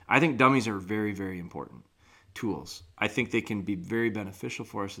I think dummies are very, very important tools. I think they can be very beneficial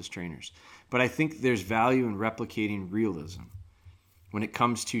for us as trainers. But I think there's value in replicating realism when it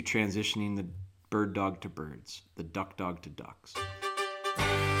comes to transitioning the bird dog to birds, the duck dog to ducks.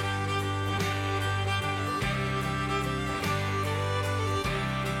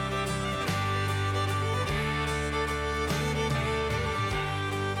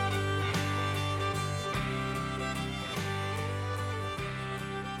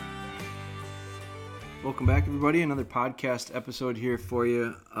 Welcome back, everybody. Another podcast episode here for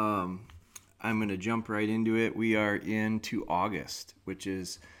you. I'm going to jump right into it. We are into August, which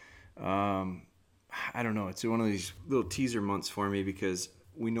is, I don't know, it's one of these little teaser months for me because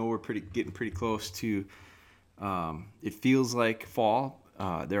we know we're getting pretty close to, it feels like fall.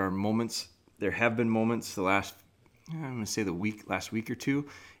 There have been moments last week or two,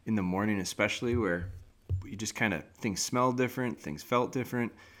 in the morning especially, where you just kind of, things smell different, things felt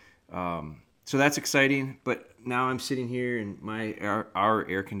different. So that's exciting, but now I'm sitting here and our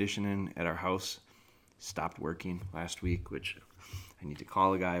air conditioning at our house stopped working last week, which I need to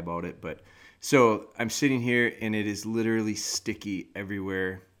call a guy about it. But so I'm sitting here and it is literally sticky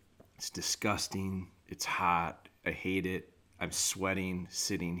everywhere. It's disgusting. It's hot. I hate it. I'm sweating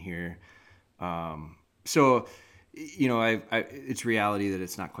sitting here. So, you know, it's reality that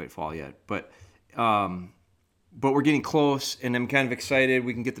it's not quite fall yet, but we're getting close, and I'm kind of excited.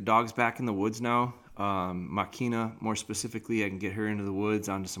 We can get the dogs back in the woods now. Makina, more specifically, I can get her into the woods,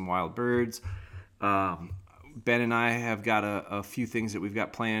 onto some wild birds. Ben and I have got a few things that we've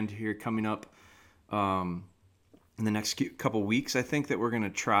got planned here coming up in the next couple weeks, I think, that we're going to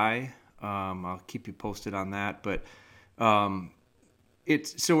try. I'll keep you posted on that. But we're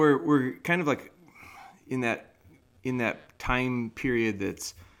kind of like in that time period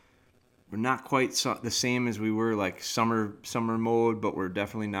that's, we're not quite the same as we were like summer mode, but we're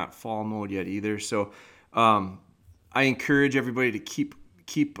definitely not fall mode yet either. So I encourage everybody to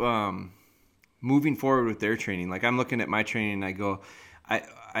keep moving forward with their training. Like, I'm looking at my training and I go,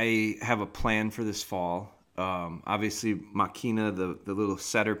 I have a plan for this fall. Obviously, Makina, the little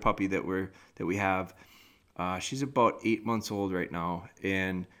setter puppy that we have, she's about 8 months old right now,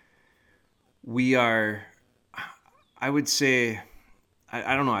 and we are, I would say,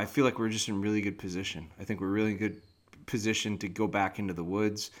 I don't know. I feel like we're just in really good position. I think we're really good position to go back into the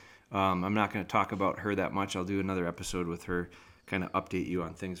woods. I'm not going to talk about her that much. I'll do another episode with her, kind of update you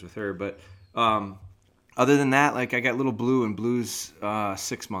on things with her. But other than that, like, I got little Blue, and Blue's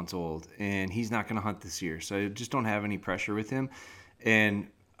 6 months old, and he's not going to hunt this year. So I just don't have any pressure with him. And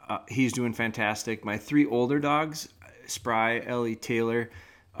he's doing fantastic. My 3 older dogs, Spry, Ellie, Taylor,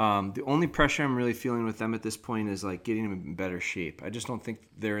 the only pressure I'm really feeling with them at this point is like getting them in better shape. I just don't think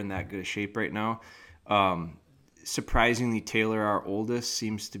they're in that good a shape right now. Surprisingly, Taylor, our oldest,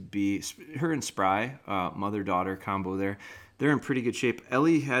 seems to be, her and Spry, mother-daughter combo there, they're in pretty good shape.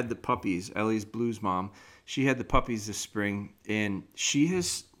 Ellie had the puppies. Ellie's Blue's mom. She had the puppies this spring, and she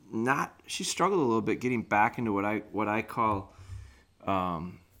struggled a little bit getting back into what I call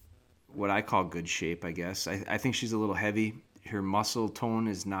good shape, I guess. I think she's a little heavy. Her muscle tone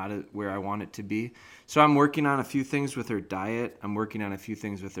is not where I want it to be. So I'm working on a few things with her diet. I'm working on a few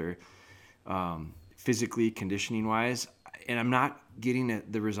things with her physically, conditioning-wise, and I'm not getting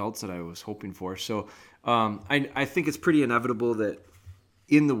the results that I was hoping for. So I think it's pretty inevitable that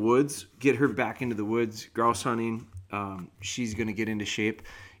in the woods, get her back into the woods, grouse hunting, she's going to get into shape.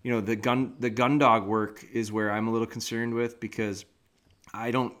 You know, the gun dog work is where I'm a little concerned with, because I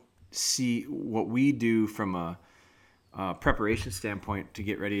don't see what we do from a preparation standpoint to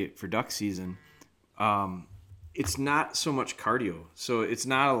get ready for duck season. It's not so much cardio, so it's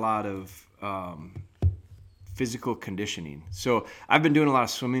not a lot of physical conditioning. So I've been doing a lot of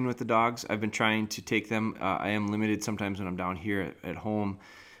swimming with the dogs. I've been trying to take them. I am limited sometimes when I'm down here at home,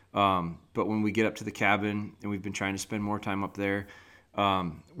 but when we get up to the cabin, and we've been trying to spend more time up there,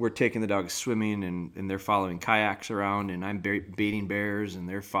 we're taking the dogs swimming, and they're following kayaks around, and I'm baiting bears, and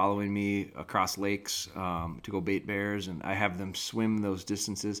they're following me across lakes to go bait bears, and I have them swim those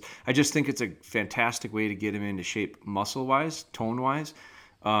distances. I just think it's a fantastic way to get them into shape muscle-wise, tone-wise,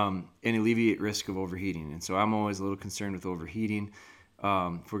 and alleviate risk of overheating. And so I'm always a little concerned with overheating.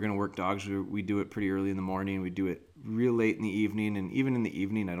 If we're going to work dogs, we do it pretty early in the morning. We do it real late in the evening, and even in the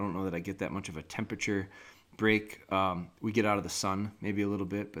evening, I don't know that I get that much of a temperature break. We get out of the sun maybe a little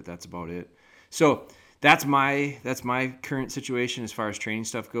bit, but that's about it. So that's my current situation as far as training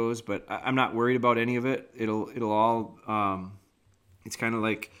stuff goes, but I'm not worried about any of it. It'll all it's kind of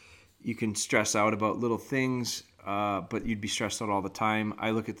like you can stress out about little things, but you'd be stressed out all the time.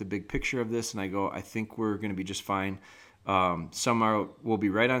 I look at the big picture of this and I go, I think we're going to be just fine. Some will be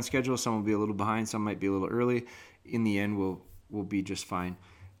right on schedule. Some will be a little behind. Some might be a little early. In the end, we'll be just fine.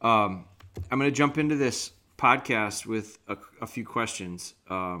 I'm going to jump into this podcast with a few questions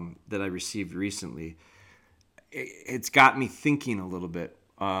that I received recently. It's got me thinking a little bit.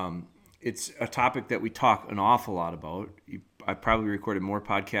 It's a topic that we talk an awful lot about. I probably recorded more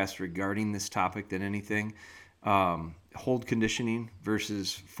podcasts regarding this topic than anything. Hold conditioning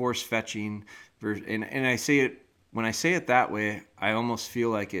versus force fetching. And I say it, when I say it that way, I almost feel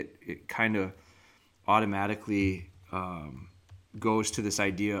like it kind of automatically goes to this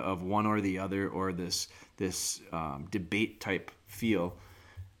idea of one or the other, or this debate type feel.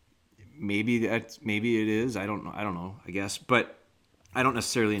 Maybe it is. I don't know. I guess, but I don't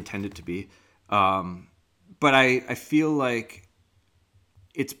necessarily intend it to be. But I feel like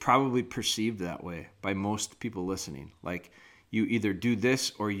it's probably perceived that way by most people listening. Like, you either do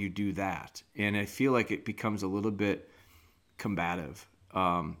this or you do that, and I feel like it becomes a little bit combative. So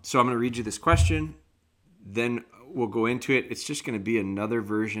I'm going to read you this question, then we'll go into it. It's just going to be another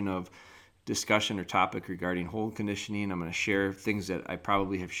version of discussion or topic regarding hold conditioning. I'm going to share things that I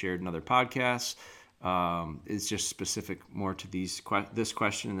probably have shared in other podcasts. It's just specific more to this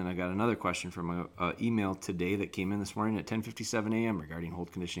question. And then I got another question from an email today that came in this morning at 10:57 a.m. regarding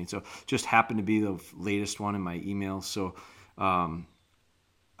hold conditioning. So just happened to be the latest one in my email. So I'm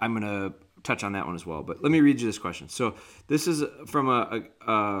going to touch on that one as well. But let me read you this question. So this is from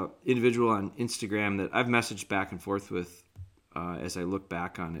a individual on Instagram that I've messaged back and forth with as I look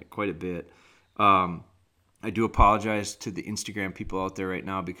back on it quite a bit. I do apologize to the Instagram people out there right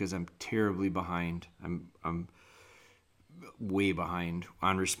now because I'm terribly behind. I'm way behind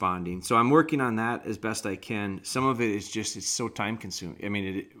on responding. So I'm working on that as best I can. Some of it is just, it's so time consuming. I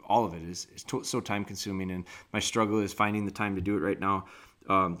mean, all of it is so time consuming, and my struggle is finding the time to do it right now,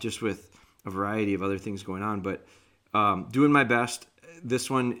 just with a variety of other things going on. But doing my best. This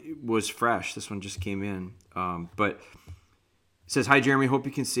one was fresh. This one just came in. But it says, "Hi, Jeremy. Hope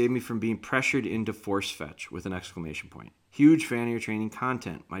you can save me from being pressured into force fetch," with an exclamation point. "Huge fan of your training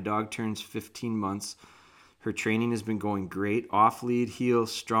content. My dog turns 15 months. Her training has been going great. Off lead, heel,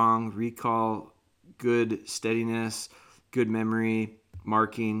 strong, recall, good steadiness, good memory,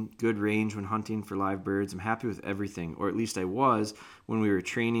 marking, good range when hunting for live birds. I'm happy with everything, or at least I was when we were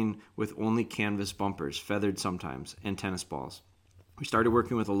training with only canvas bumpers, feathered sometimes, and tennis balls. We started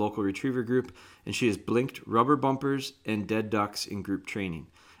working with a local retriever group, and she has blinked rubber bumpers and dead ducks in group training.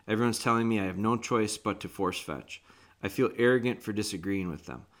 Everyone's telling me I have no choice but to force fetch. I feel arrogant for disagreeing with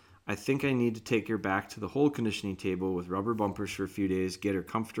them. I think I need to take her back to the hold conditioning table with rubber bumpers for a few days, get her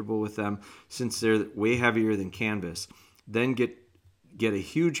comfortable with them since they're way heavier than canvas, then get a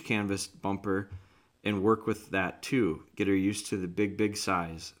huge canvas bumper and work with that too. Get her used to the big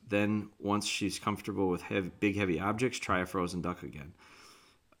size. Then once she's comfortable with big heavy objects, try a frozen duck again."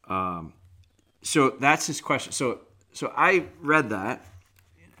 So that's his question. So I read that.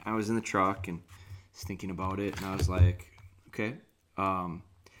 I was in the truck and was thinking about it, and I was like, okay.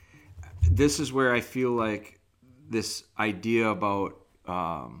 This is where I feel like this idea about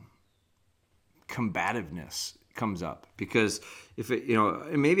combativeness comes up, because if it,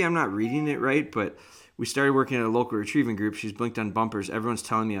 and maybe I'm not reading it right, but we started working at a local retrieving group. She's blinked on bumpers. Everyone's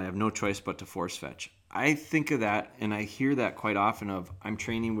telling me I have no choice but to force fetch. I think of that, and I hear that quite often of, I'm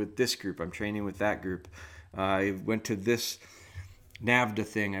training with this group, I'm training with that group. I went to this NAVDA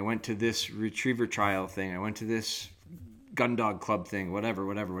thing. I went to this retriever trial thing. I went to this gun dog club thing,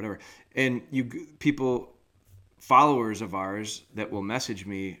 whatever. And people, followers of ours that will message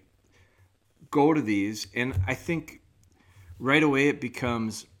me, go to these, and I think right away it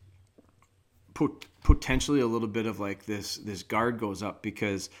becomes potentially a little bit of like this guard goes up,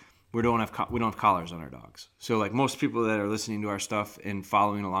 because we don't have collars on our dogs. So like most people that are listening to our stuff and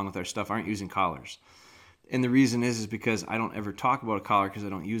following along with our stuff aren't using collars. And the reason is because I don't ever talk about a collar because I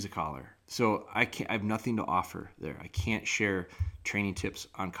don't use a collar. So I have nothing to offer there. I can't share training tips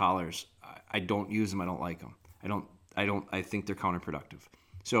on collars. I don't use them. I don't like them. I think they're counterproductive.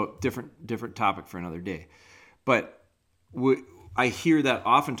 So different topic for another day. But I hear that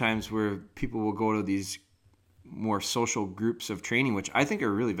oftentimes where people will go to these more social groups of training, which I think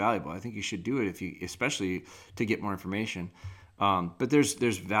are really valuable. I think you should do it especially to get more information. But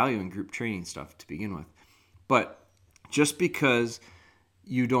there's value in group training stuff to begin with. But just because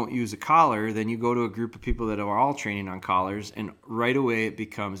you don't use a collar, then you go to a group of people that are all training on collars, and right away it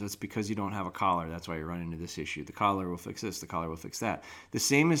becomes, it's because you don't have a collar. That's why you run into this issue. The collar will fix this. The collar will fix that. The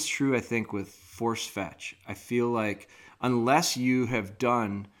same is true, I think, with force fetch. I feel like unless you have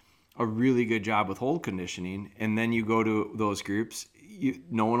done a really good job with hold conditioning, and then you go to those groups,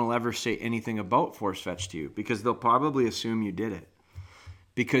 no one will ever say anything about force fetch to you because they'll probably assume you did it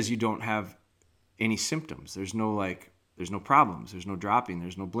because you don't have any symptoms. There's no problems. There's no dropping.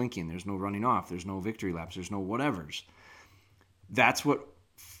 There's no blinking. There's no running off. There's no victory laps. There's no whatevers. That's what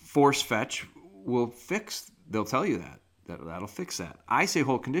force fetch will fix. They'll tell you that'll fix that. I say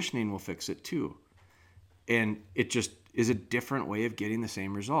hold conditioning will fix it too. And it just is a different way of getting the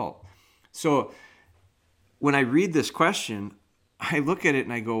same result. So when I read this question, I look at it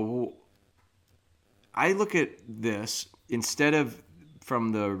and I go, well, I look at this instead of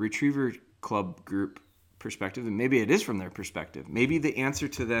from the Retriever Club group perspective, and maybe it is from their perspective. Maybe the answer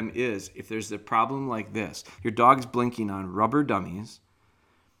to them is, if there's a problem like this, your dog's blinking on rubber dummies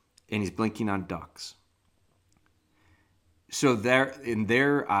and he's blinking on ducks. So in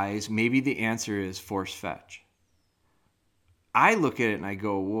their eyes, maybe the answer is force fetch. I look at it and I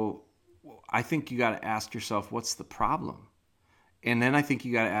go, well, I think you got to ask yourself, what's the problem? And then I think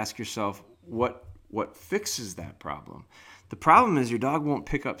you got to ask yourself, what fixes that problem? The problem is your dog won't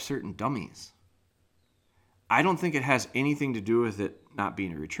pick up certain dummies. I don't think it has anything to do with it not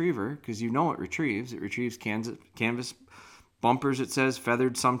being a retriever, because it retrieves. It retrieves canvas bumpers, it says,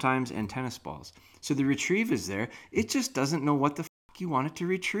 feathered sometimes, and tennis balls. So the retrieve is there. It just doesn't know what the you want it to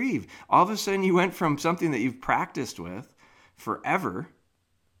retrieve. All of a sudden you went from something that you've practiced with forever,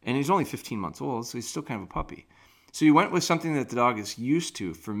 and he's only 15 months old, so he's still kind of a puppy. So you went with something that the dog is used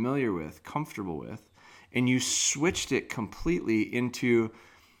to, familiar with, comfortable with, and you switched it completely into,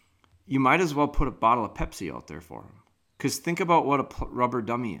 you might as well put a bottle of Pepsi out there for him. Because think about what a rubber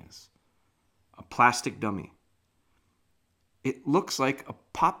dummy is. A plastic dummy. It looks like a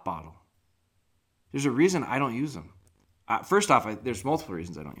pop bottle. There's a reason I don't use them. First off, there's multiple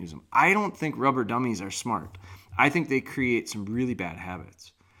reasons I don't use them. I don't think rubber dummies are smart. I think they create some really bad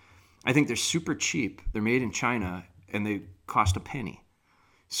habits. I think they're super cheap. They're made in China, and they cost a penny.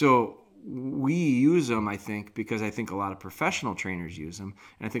 So we use them, I think, because I think a lot of professional trainers use them.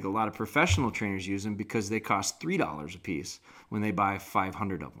 And I think a lot of professional trainers use them because they cost $3 a piece when they buy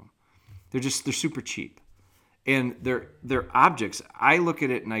 500 of them. They're super cheap. And they're objects. I look at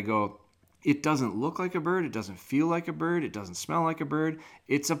it and I go, it doesn't look like a bird. It doesn't feel like a bird. It doesn't smell like a bird.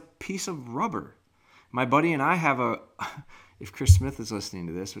 It's a piece of rubber. My buddy and I have if Chris Smith is listening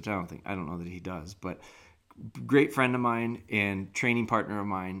to this, which I don't know that he does, but great friend of mine and training partner of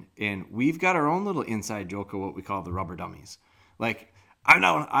mine, and we've got our own little inside joke of what we call the rubber dummies. Like, I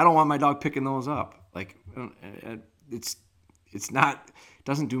don't want my dog picking those up. Like, it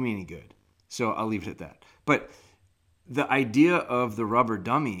doesn't do me any good. So I'll leave it at that. But the idea of the rubber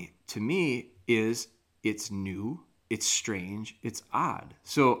dummy to me is it's new, it's strange, it's odd.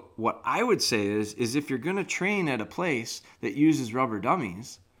 So what I would say is if you're going to train at a place that uses rubber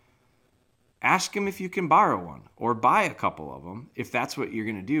dummies, ask him if you can borrow one or buy a couple of them if that's what you're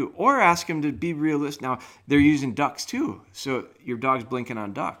going to do, or ask him to be realistic. Now, they're using ducks too, so your dog's blinking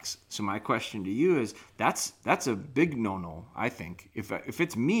on ducks. So my question to you is, that's a big no-no, I think. If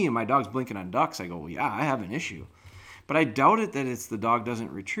it's me and my dog's blinking on ducks, I go, well, yeah, I have an issue. But I doubt it that it's the dog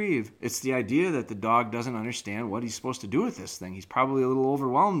doesn't retrieve. It's the idea that the dog doesn't understand what he's supposed to do with this thing. He's probably a little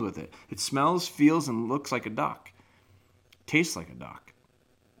overwhelmed with it. It smells, feels, and looks like a duck. Tastes like a duck.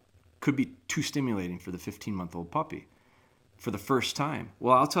 Could be too stimulating for the 15-month-old puppy for the first time.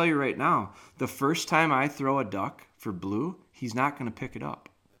 Well, I'll tell you right now, the first time I throw a duck for Blue, he's not going to pick it up.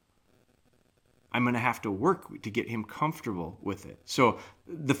 I'm going to have to work to get him comfortable with it. So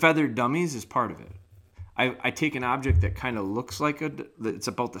the feathered dummies is part of it. I take an object that kind of looks like it's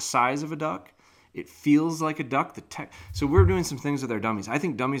about the size of a duck. It feels like a duck. So we're doing some things with our dummies. I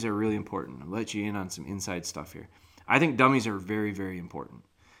think dummies are really important. I'll let you in on some inside stuff here. I think dummies are very, very important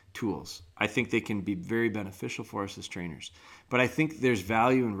tools. I think they can be very beneficial for us as trainers. But I think there's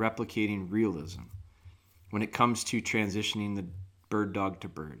value in replicating realism when it comes to transitioning the bird dog to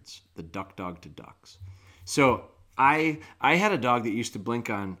birds, the duck dog to ducks. So I had a dog that used to blink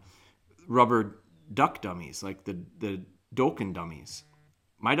on rubber duck dummies, like the Dokken dummies.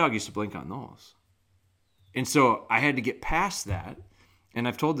 My dog used to blink on those. And so I had to get past that. And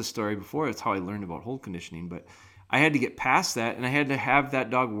I've told this story before. It's how I learned about hold conditioning. But I had to get past that, and I had to have that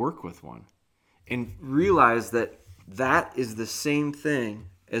dog work with one and realize that that is the same thing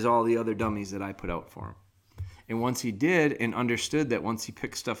as all the other dummies that I put out for him. And once he did and understood that once he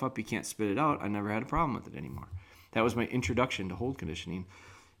picks stuff up, he can't spit it out, I never had a problem with it anymore. That was my introduction to hold conditioning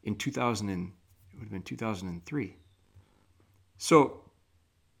in 2003. So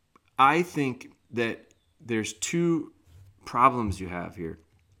I think that there's two problems you have here.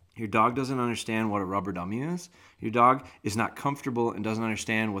 Your dog doesn't understand what a rubber dummy is. Your dog is not comfortable and doesn't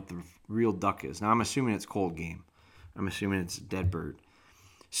understand what the real duck is. Now, I'm assuming it's cold game. I'm assuming it's dead bird.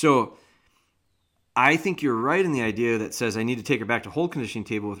 So I think you're right in the idea that says I need to take her back to hold conditioning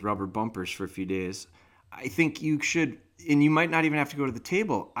table with rubber bumpers for a few days. I think you should, and you might not even have to go to the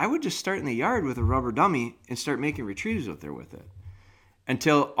table. I would just start in the yard with a rubber dummy and start making retrieves out there with it.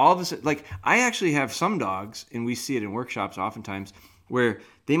 Until all of a sudden, like I actually have some dogs, and we see it in workshops oftentimes, where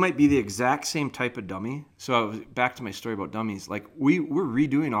they might be the exact same type of dummy. So back to my story about dummies, like we're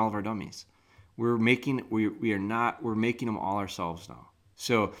redoing all of our dummies. We're making them all ourselves now.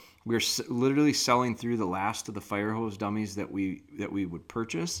 So we're literally selling through the last of the fire hose dummies that we would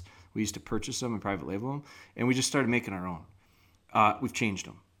purchase. We used to purchase them and private label them, and we just started making our own. We've changed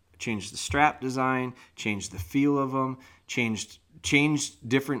them, changed the strap design, changed the feel of them, changed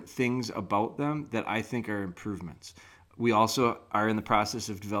different things about them that I think are improvements. We also are in the process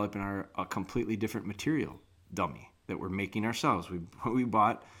of developing a completely different material dummy that we're making ourselves. We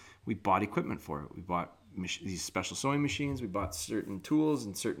bought equipment for it. We bought these special sewing machines. We bought certain tools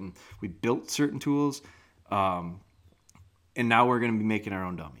we built certain tools, and now we're going to be making our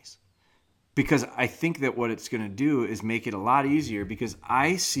own dummies. Because I think that what it's going to do is make it a lot easier, because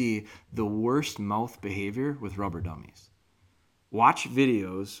I see the worst mouth behavior with rubber dummies. Watch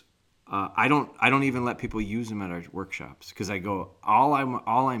videos. I don't even let people use them at our workshops, because I go, all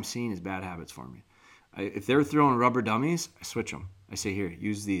I'm seeing is bad habits for me. If they're throwing rubber dummies, I switch them. I say, here,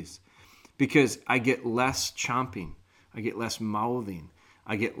 use these. Because I get less chomping. I get less mouthing.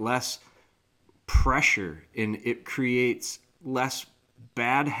 I get less pressure, and it creates less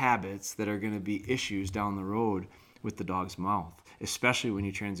bad habits that are going to be issues down the road with the dog's mouth, especially when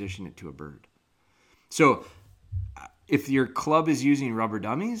you transition it to a bird. So if your club is using rubber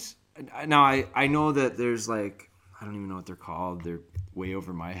dummies, now I know that there's like, I don't even know what they're called. They're way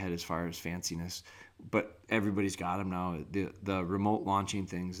over my head as far as fanciness, but everybody's got them now. The remote launching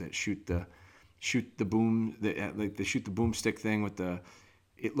things that shoot the boom, they shoot the boomstick thing with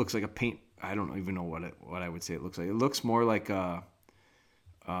it looks like a paint. I don't even know what I would say it looks like. It looks more like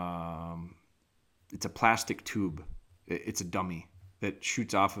it's a plastic tube. It's a dummy that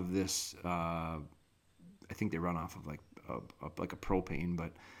shoots off of this. I think they run off of like a propane,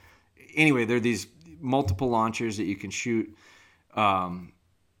 but anyway, there are these multiple launchers that you can shoot.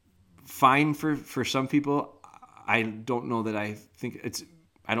 Fine for some people. I don't know that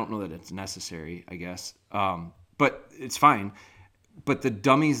it's necessary, I guess. But it's fine. But the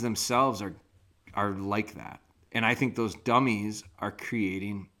dummies themselves are like that. And I think those dummies are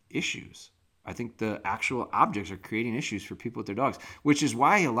creating issues. I think the actual objects are creating issues for people with their dogs, which is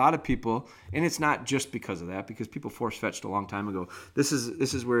why a lot of people, and it's not just because of that, because people force fetched a long time ago. This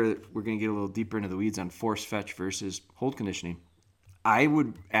is where we're going to get a little deeper into the weeds on force fetch versus hold conditioning. I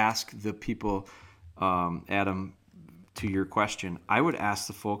would ask the people, Adam, to your question, I would ask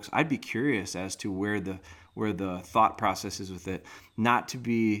the folks, I'd be curious as to where the thought process is with it, not to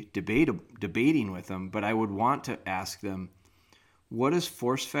be debating with them, but I would want to ask them, what does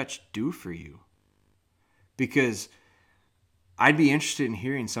force fetch do for you? Because I'd be interested in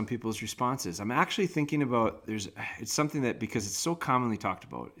hearing some people's responses. I'm actually thinking about, it's something that, because it's so commonly talked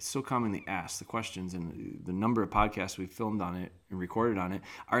about, it's so commonly asked, the questions and the number of podcasts we've filmed on it and recorded on it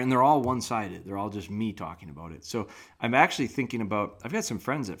and they're all one-sided. They're all just me talking about it. So I'm actually thinking about, I've got some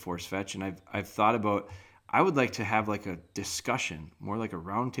friends at Force Fetch, and I've thought about, I would like to have like a discussion, more like a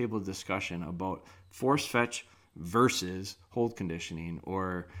roundtable discussion about force fetch versus hold conditioning,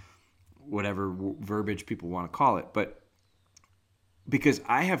 or whatever verbiage people want to call it. But because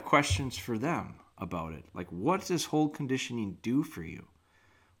I have questions for them about it. Like, what does hold conditioning do for you?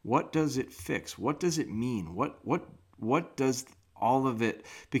 What does it fix? What does it mean? What does all of it?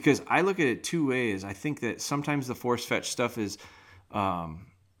 Because I look at it two ways. I think that sometimes the force fetch stuff is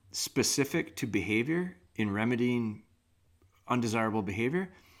specific to behavior in remedying undesirable behavior.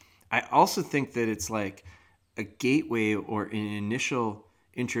 I also think that it's like a gateway or an initial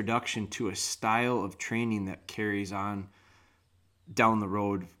introduction to a style of training that carries on down the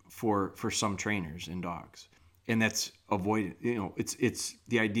road for some trainers and dogs. And that's avoided, it's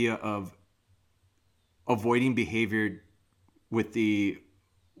the idea of avoiding behavior with the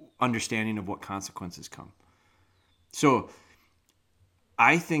understanding of what consequences come. So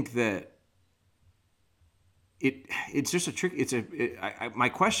I think that it's just a trick. My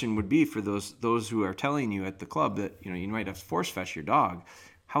question would be for those who are telling you at the club that you might have to force fetch your dog.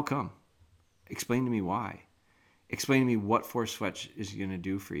 How come? Explain to me why. Explain to me what force fetch is going to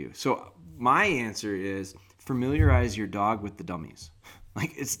do for you. So my answer is familiarize your dog with the dummies.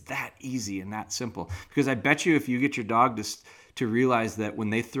 Like, it's that easy and that simple. Because I bet you if you get your dog to realize that when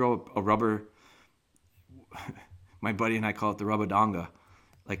they throw a rubber, my buddy and I call it the rubadonga.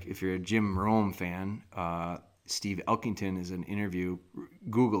 Like if you're a Jim Rome fan, Steve Elkington is an interview.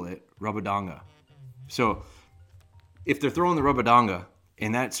 Google it, rubadonga. So if they're throwing the rubadonga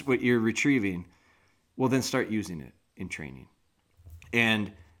and that's what you're retrieving, well, then start using it in training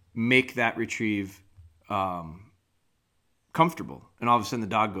and make that retrieve comfortable. And all of a sudden the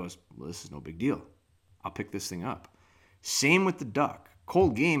dog goes, well, this is no big deal. I'll pick this thing up. Same with the duck.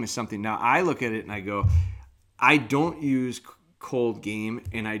 Cold game is something. Now I look at it and I go, I don't use cold game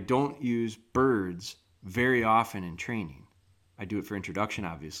and I don't use birds very often in training. I do it for introduction,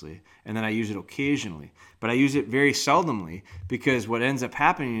 obviously, and then I use it occasionally. But I use it very seldomly because what ends up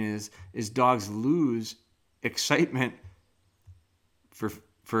happening is dogs lose excitement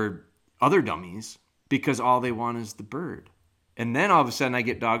for other dummies because all they want is the bird. And then all of a sudden I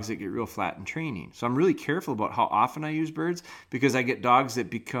get dogs that get real flat in training. So I'm really careful about how often I use birds because I get dogs that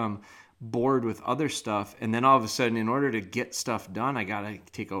become bored with other stuff, and then all of a sudden in order to get stuff done I gotta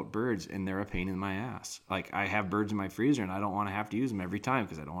take out birds, and they're a pain in my ass. Like I have birds in my freezer and I don't want to have to use them every time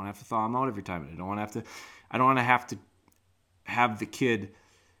because I don't want to have to thaw them out every time. I don't want to have to have the kid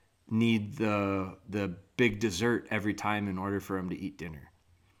need the big dessert every time in order for him to eat dinner.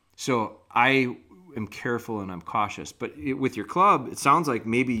 So I am careful and I'm cautious. But with your club, it sounds like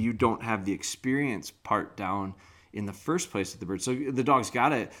maybe you don't have the experience part down in the first place with the bird. So the dog's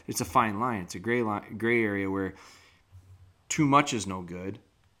got it. It's a fine line. It's a gray area where too much is no good,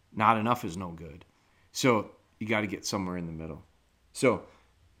 not enough is no good. So you got to get somewhere in the middle. So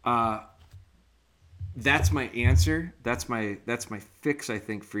that's my answer. That's my fix, I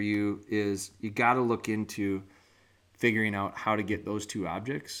think, for you is you got to look into figuring out how to get those two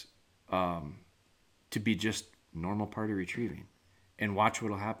objects to be just normal part of retrieving, and watch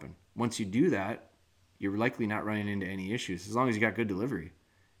what'll happen. Once you do that, you're likely not running into any issues as long as you got good delivery.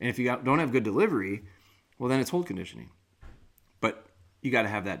 And if you don't have good delivery, well, then it's hold conditioning. But you got to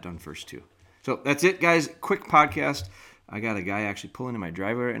have that done first too. So that's it, guys. Quick podcast. I got a guy actually pulling in my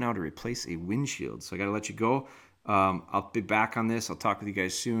driveway right now to replace a windshield. So I got to let you go. I'll be back on this. I'll talk with you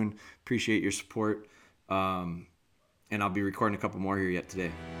guys soon. Appreciate your support. And I'll be recording a couple more here yet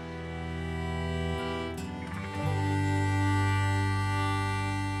today.